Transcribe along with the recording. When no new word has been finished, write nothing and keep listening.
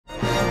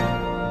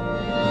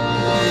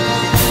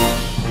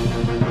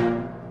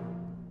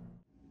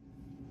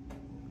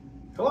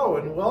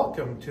and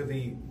welcome to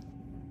the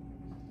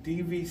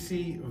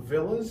DVC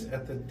Villas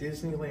at the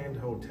Disneyland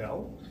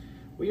Hotel.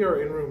 We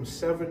are in room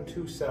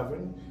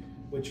 727,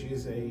 which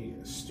is a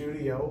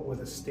studio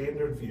with a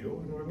standard view,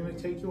 and we're going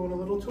to take you on a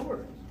little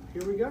tour.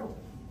 Here we go.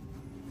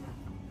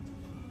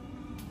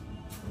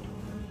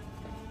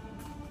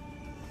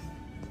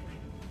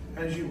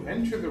 As you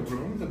enter the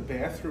room, the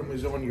bathroom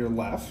is on your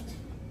left.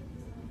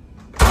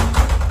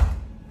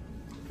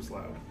 It was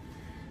loud.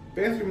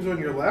 Bathroom's on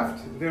your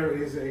left. There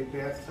is a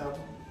bathtub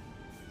 /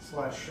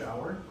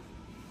 shower.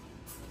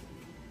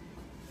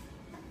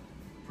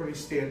 Pretty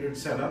standard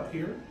setup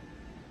here.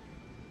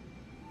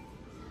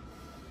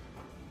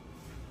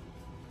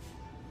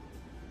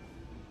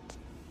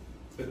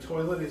 The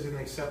toilet is in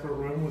a separate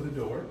room with a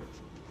door.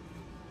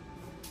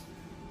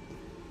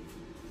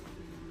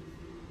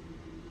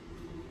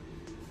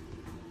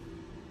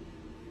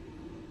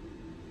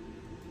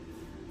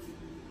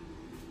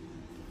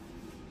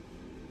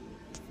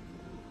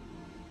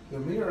 The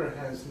mirror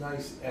has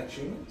nice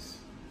etchings.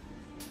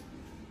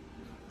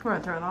 Come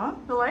on, turn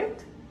on the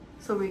light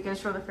so we can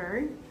show the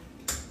fairy.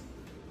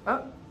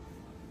 Oh.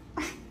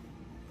 What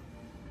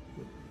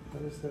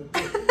is that?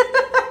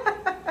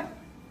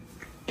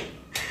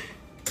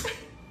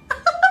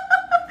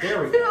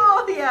 There we go.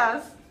 Oh,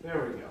 yes.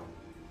 There we go.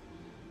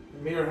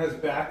 The mirror has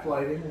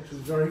backlighting, which is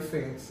very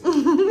fancy.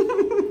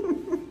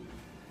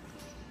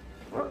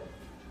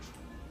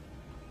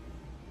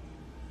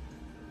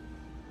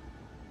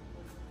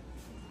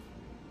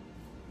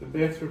 The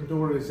bathroom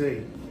door is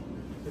a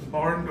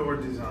barn door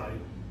design.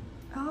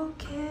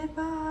 Okay,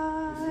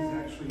 bye. This is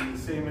actually the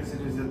same as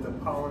it is at the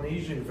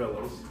Polynesian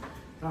villas.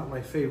 Not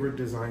my favorite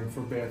design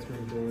for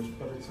bathroom doors,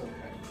 but it's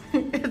okay.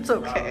 It's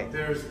okay.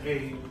 There's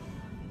a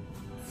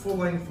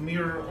full-length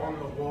mirror on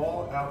the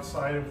wall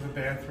outside of the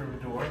bathroom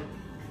door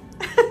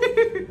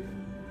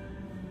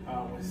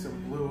with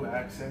some blue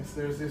accents.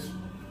 There's this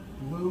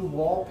blue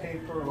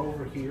wallpaper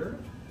over here.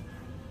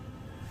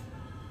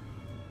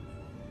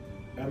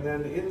 And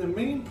then in the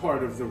main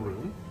part of the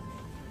room,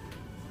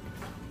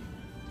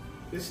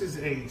 this is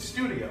a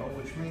studio,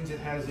 which means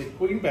it has a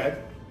queen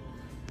bed,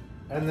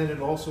 and then it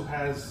also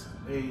has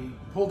a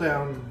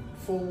pull-down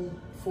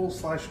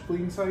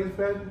full/queen size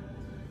bed.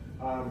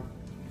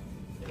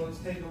 Let's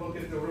take a look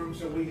at the room.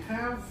 So we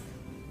have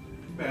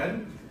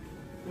bed.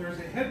 There's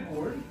a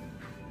headboard,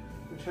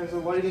 which has a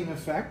lighting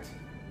effect.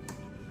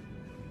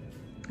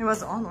 It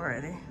was on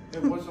already.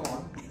 It was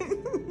on.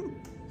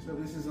 So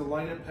this is a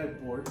light-up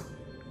headboard.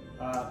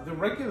 The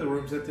regular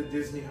rooms at the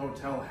Disney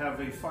Hotel have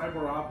a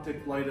fiber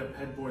optic light-up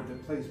headboard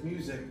that plays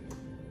music.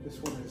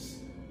 This one is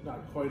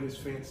not quite as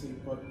fancy,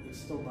 but it's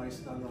still nice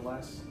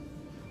nonetheless.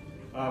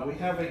 We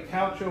have a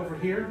couch over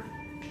here.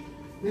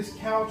 This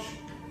couch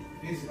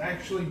is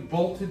actually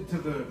bolted to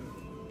the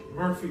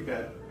Murphy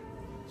bed.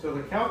 So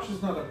the couch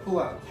is not a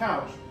pull-out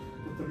couch,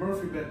 but the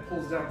Murphy bed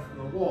pulls down from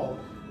the wall.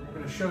 We're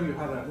going to show you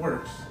how that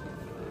works.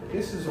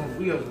 This is on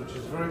wheels, which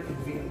is very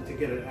convenient to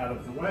get it out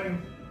of the way.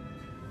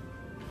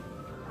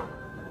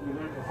 We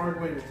learned the hard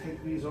way to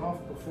take these off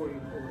before you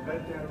pull the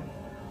bed down.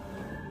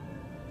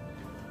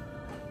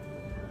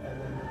 And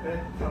then the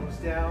bed comes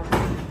down.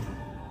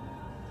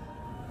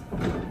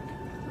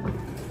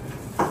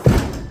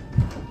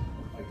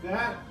 Like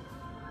that.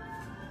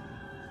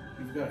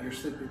 You've got your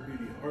Sleeping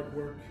Beauty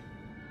artwork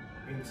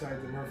inside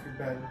the Murphy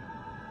bed.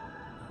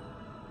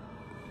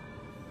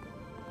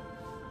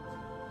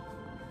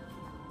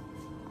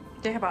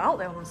 They have an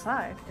outlet on the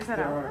side. Is that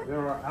outlet?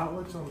 There are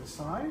outlets on the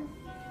side.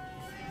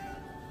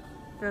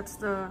 That's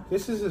the...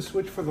 This is a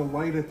switch for the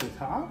light at the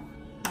top.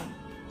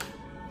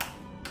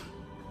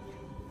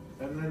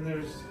 And then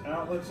there's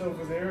outlets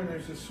over there, and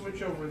there's a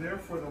switch over there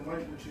for the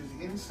light, which is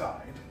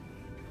inside.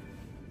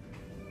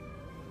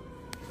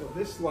 So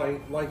this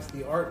light lights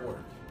the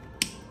artwork.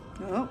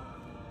 Oh.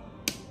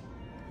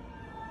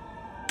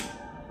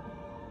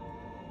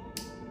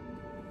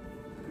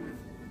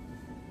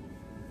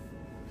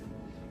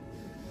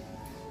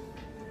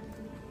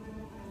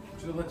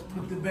 So let's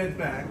put the bed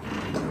back.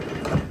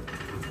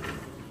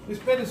 This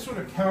bed is sort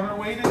of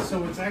counterweighted,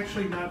 so it's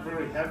actually not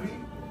very heavy,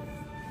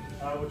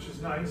 which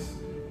is nice.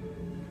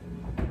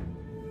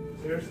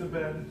 There's the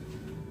bed.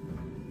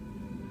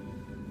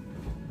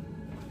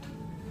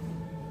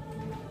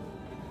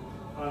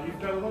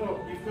 You've got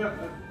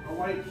a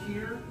light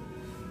here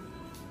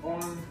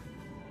on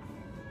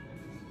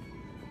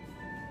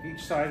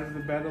each side of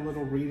the bed, a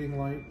little reading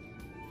light.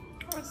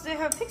 Oh, they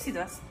have pixie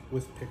dust.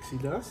 With pixie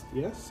dust,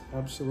 yes,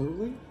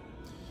 absolutely.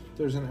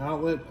 There's an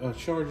outlet, a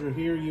charger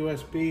here,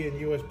 USB and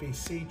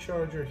USB-C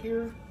charger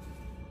here.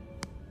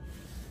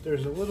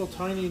 There's a little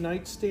tiny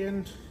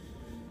nightstand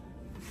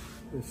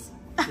with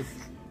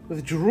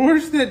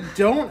drawers that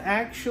don't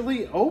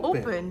actually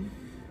open.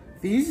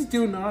 These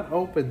do not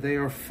open. They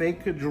are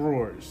fake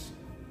drawers.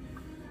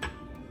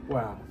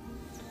 Wow.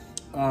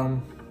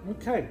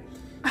 Okay.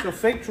 So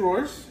fake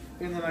drawers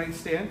in the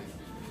nightstand.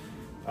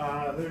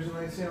 There's a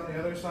nightstand on the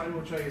other side,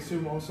 which I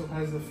assume also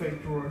has the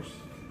fake drawers.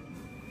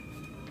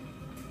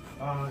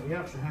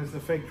 Yep, it has the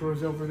fake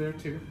drawers over there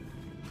too.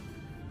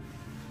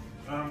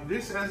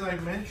 This, as I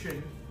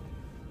mentioned,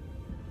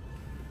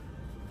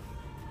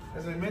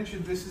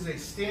 this is a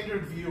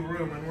standard view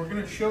room, and we're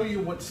going to show you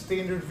what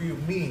standard view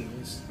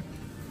means.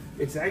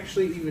 It's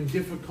actually even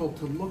difficult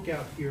to look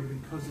out here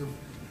because of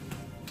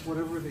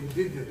whatever they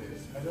did to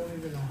this. I don't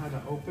even know how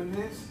to open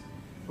this,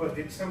 but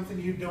it's something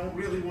you don't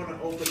really want to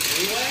open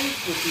anyway,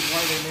 which is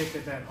why they make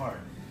it that hard.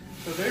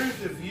 So there's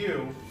the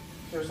view.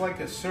 There's like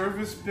a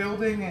service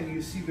building, and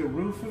you see the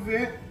roof of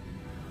it,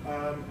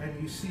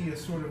 and you see a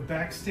sort of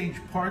backstage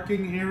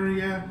parking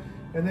area,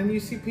 and then you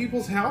see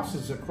people's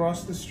houses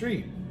across the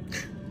street.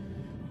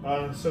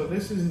 So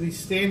this is the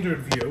standard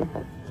view.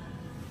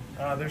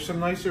 There's some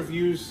nicer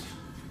views.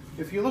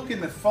 If you look in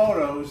the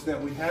photos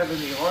that we have in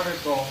the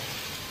article,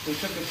 we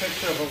took a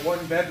picture of a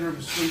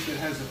one-bedroom suite that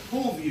has a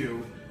pool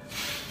view,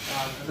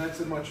 and that's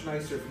a much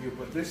nicer view.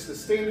 But the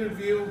standard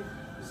view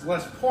is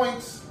less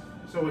points,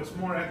 so it's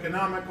more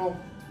economical,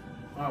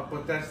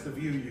 but that's the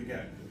view you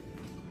get.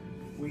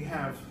 We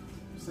have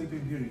Sleeping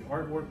Beauty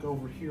artwork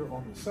over here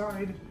on the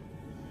side.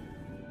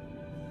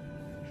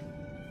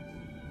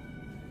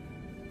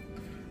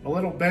 A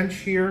little bench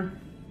here.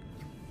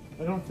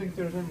 I don't think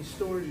there's any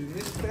storage in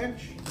this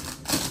bench.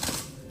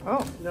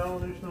 Oh. No,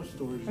 there's no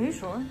storage. Are you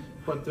sure?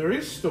 But there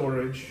is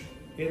storage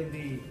in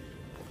the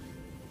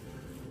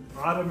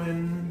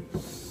ottoman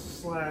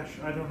slash,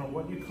 I don't know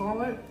what you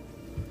call it,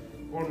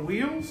 on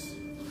wheels.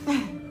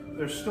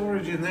 There's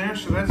storage in there,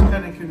 so that's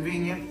kind of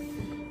convenient.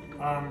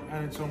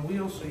 And it's on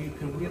wheels, so you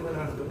can wheel it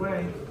out of the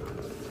way,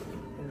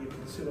 and you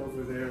can sit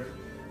over there.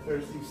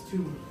 There's these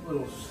two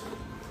little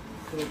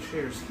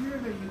chairs here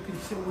that you can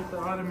sit with the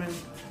ottoman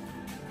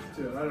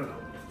to, I don't know,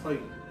 play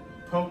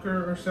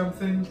poker or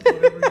something,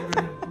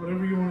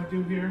 whatever you want to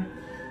do here.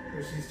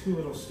 There's these two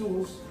little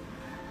stools.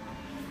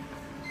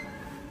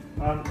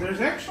 There's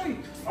actually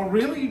a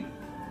really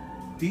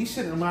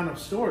decent amount of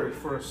storage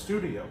for a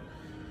studio.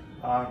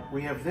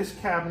 We have this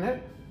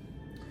cabinet,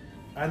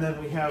 and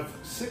then we have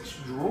 6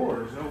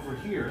 drawers over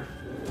here.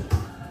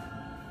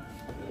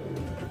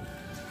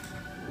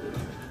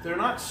 They're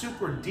not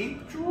super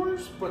deep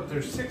drawers, but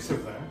there's 6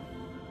 of them.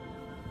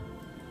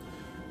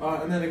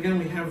 And then again,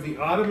 we have the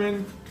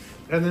ottoman,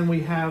 and then we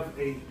have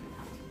a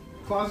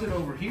closet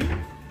over here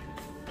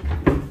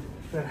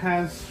that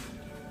has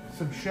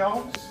some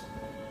shelves.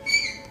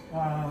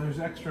 There's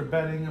extra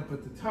bedding up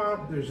at the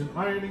top. There's an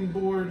ironing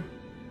board,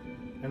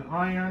 an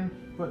iron,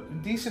 but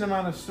a decent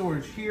amount of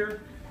storage here.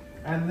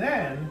 And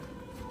then,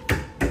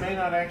 you may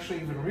not actually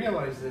even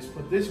realize this,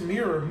 but this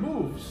mirror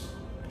moves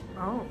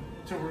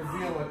to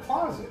reveal a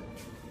closet.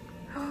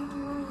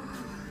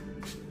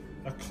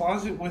 A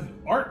closet with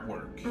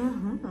artwork.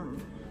 Mm-hmm.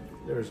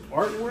 There's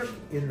artwork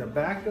in the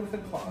back of the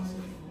closet.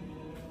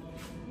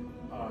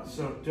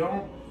 So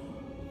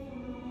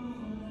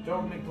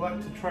don't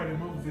neglect to try to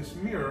move this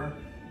mirror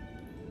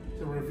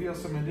to reveal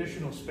some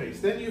additional space.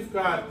 Then you've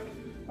got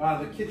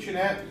the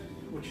kitchenette,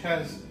 which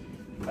has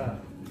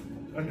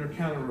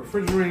under-counter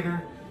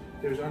refrigerator.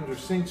 There's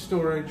under-sink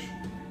storage.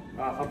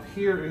 Up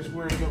here is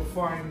where you'll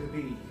find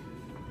the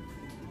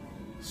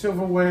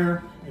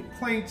silverware and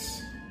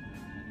plates.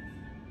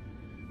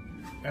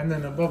 And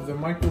then above the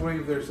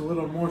microwave, there's a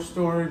little more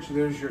storage.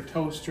 There's your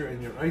toaster and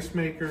your ice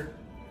maker.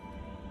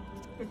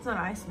 It's not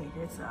ice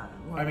maker, it's a...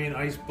 I mean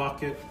ice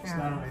bucket. It's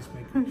not an ice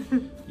maker.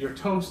 Your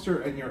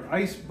toaster and your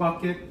ice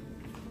bucket.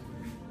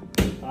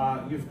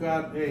 You've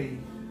got a,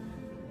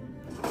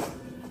 I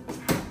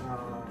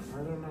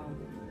don't know,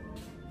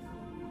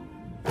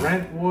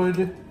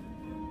 Brentwood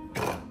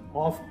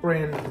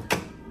off-brand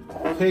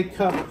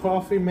K-Cup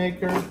coffee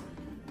maker.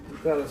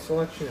 We've got a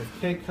selection of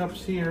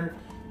K-Cups here.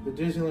 The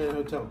Disneyland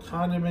Hotel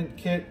condiment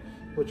kit,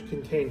 which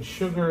contains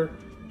sugar,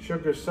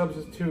 sugar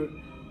substitute,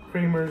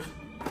 creamers,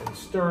 and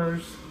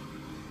stirrers.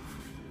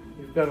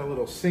 You've got a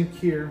little sink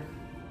here.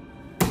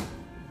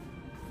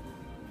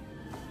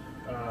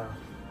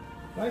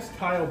 Nice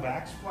tile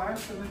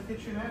backsplash in the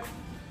kitchenette.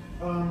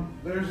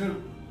 There's a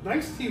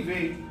nice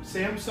TV,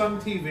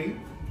 Samsung TV.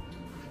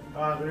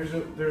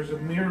 There's a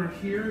mirror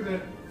here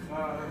that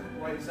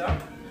lights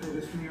up, so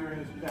this mirror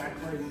is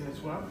backlighting as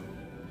well.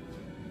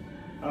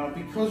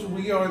 Because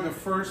we are the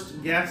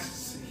first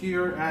guests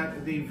here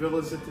at the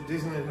villas at the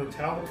Disneyland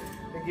Hotel,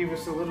 they gave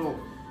us a little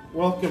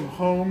welcome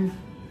home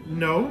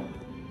note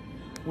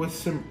with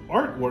some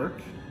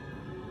artwork.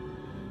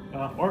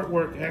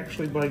 Artwork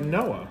actually by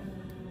Noah.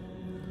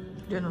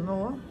 Do you know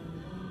Noah?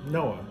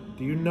 Noah.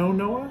 Do you know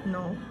Noah?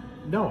 No.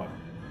 Noah.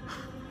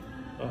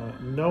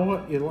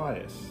 Noah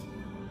Elias.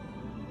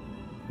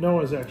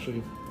 Noah's actually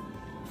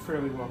a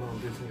fairly well-known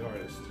Disney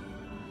artist.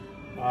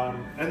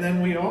 And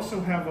then we also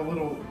have a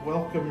little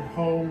welcome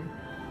home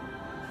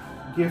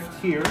gift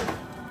here.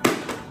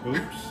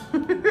 Oops.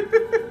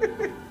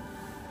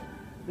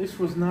 This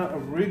was not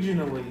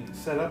originally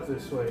set up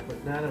this way,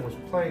 but Nana was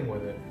playing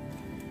with it.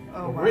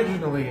 Oh,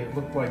 originally, wow. It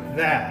looked like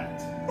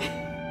that.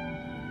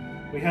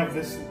 We have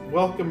this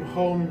welcome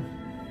home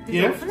gift. Did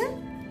you open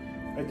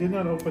it? I did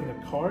not open the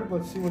card.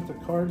 Let's see what the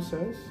card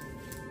says.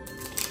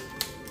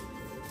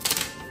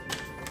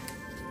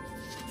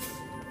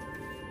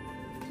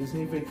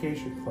 Disney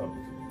Vacation Club.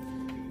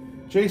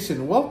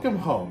 Jason, welcome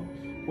home.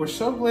 We're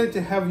so glad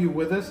to have you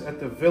with us at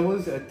the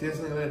Villas at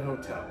Disneyland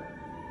Hotel.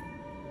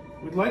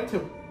 We'd like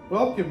to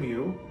welcome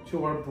you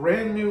to our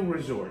brand new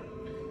resort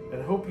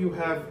and hope you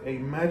have a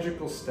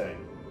magical stay.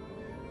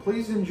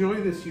 Please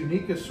enjoy this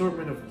unique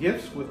assortment of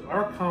gifts with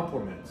our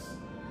compliments.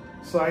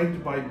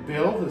 Signed by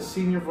Bill, the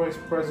Senior Vice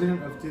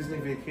President of Disney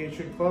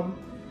Vacation Club,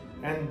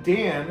 and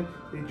Dan,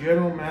 the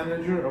General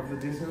Manager of the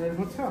Disneyland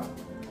Hotel.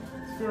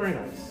 It's very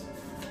nice.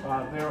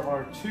 There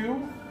are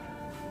two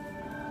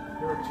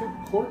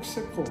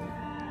corksicle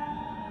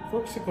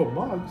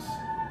mugs.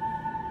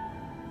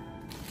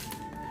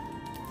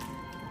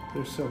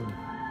 There's some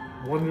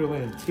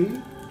Wonderland tea.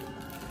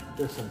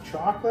 There's some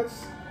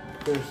chocolates.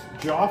 There's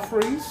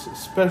Joffrey's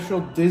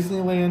special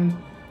Disneyland,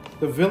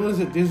 the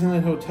Villas at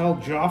Disneyland Hotel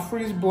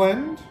Joffrey's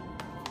blend.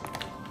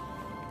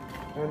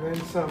 And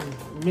then some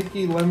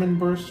Mickey Lemon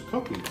Burst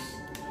cookies.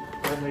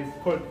 And they've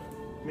put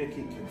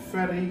Mickey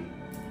confetti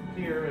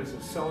here as a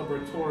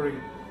celebratory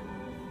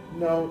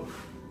note.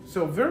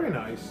 So very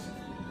nice.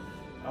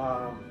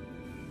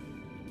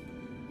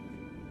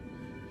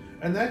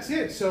 And that's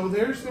it. So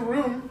there's the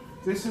room.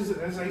 This is,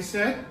 as I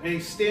said, a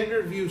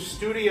standard view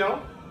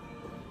studio.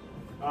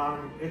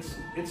 It's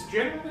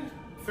generally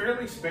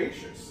fairly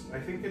spacious. I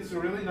think it's a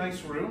really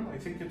nice room. I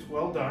think it's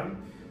well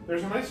done.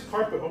 There's a nice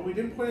carpet. Oh, we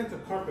didn't point at the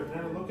carpet.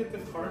 Now look at the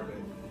carpet.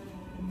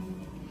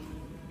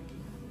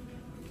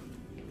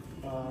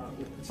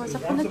 Once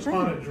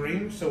Upon a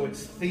Dream, so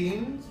it's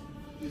themed.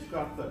 We've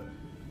got the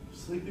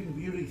Sleeping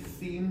Beauty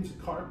themed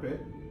carpet.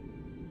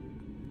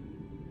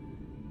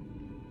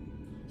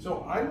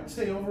 So I would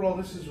say overall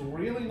this is a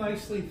really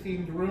nicely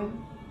themed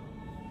room.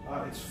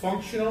 It's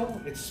functional,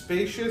 it's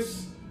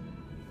spacious.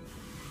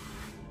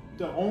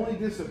 The only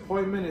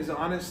disappointment is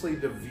honestly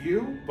the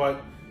view,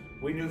 but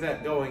we knew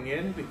that going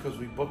in because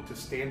we booked a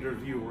standard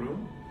view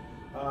room.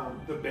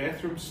 The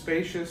bathroom's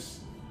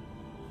spacious.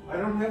 I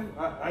don't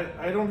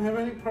have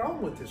any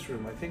problem with this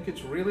room. I think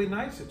it's really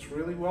nice. It's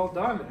really well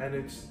done,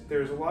 and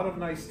there's a lot of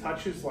nice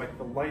touches like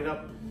the light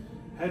up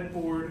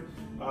headboard.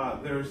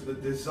 There's the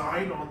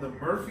design on the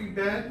Murphy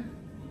bed,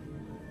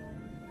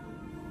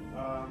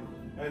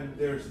 and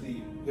there's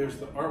the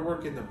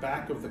artwork in the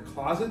back of the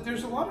closet.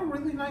 There's a lot of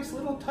really nice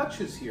little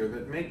touches here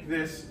that make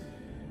this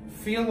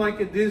feel like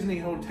a Disney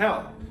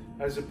hotel,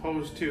 as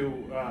opposed to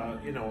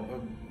you know, a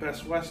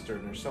Best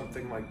Western or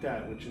something like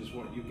that, which is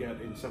what you get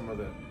in some of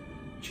the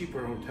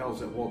cheaper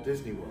hotels at Walt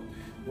Disney World.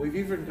 We've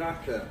even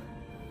got the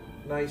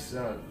nice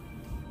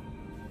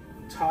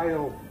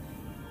tile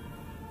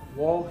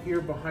wall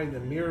here behind the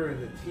mirror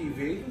and the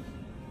TV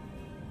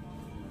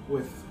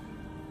with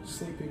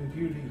Sleeping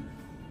Beauty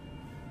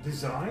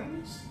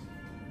designs.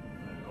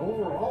 And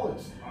overall,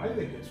 I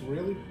think it's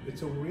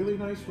a really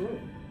nice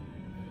room.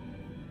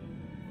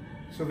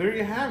 So there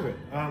you have it.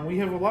 We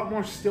have a lot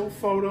more still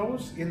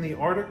photos in the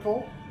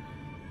article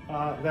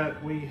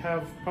that we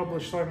have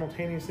published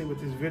simultaneously with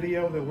this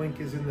video. The link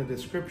is in the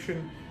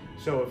description.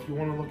 So if you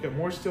want to look at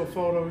more still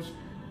photos,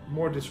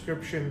 more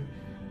description,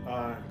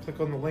 click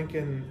on the link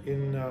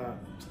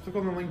click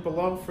on the link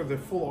below for the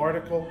full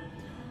article.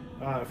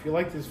 If you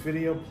like this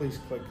video, please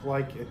click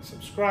like and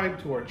subscribe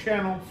to our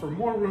channel for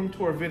more room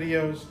tour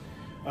videos.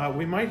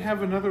 We might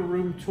have another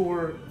room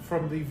tour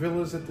from the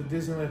Villas at the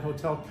Disneyland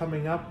Hotel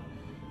coming up.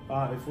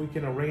 If we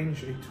can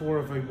arrange a tour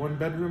of a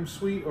 1-bedroom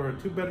suite or a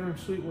 2-bedroom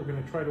suite, we're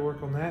going to try to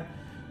work on that.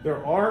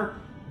 There are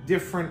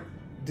different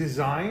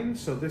designs.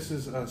 So this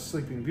is a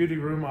Sleeping Beauty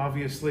room,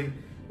 obviously.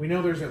 We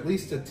know there's at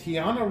least a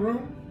Tiana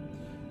room,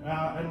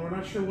 and we're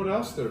not sure what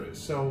else there is.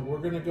 So we're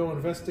going to go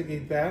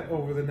investigate that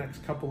over the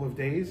next couple of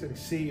days and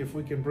see if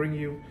we can bring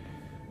you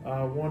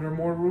one or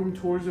more room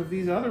tours of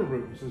these other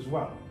rooms as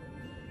well.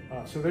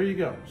 So there you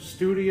go.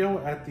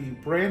 Studio at the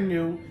brand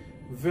new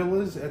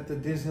Villas at the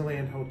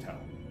Disneyland Hotel.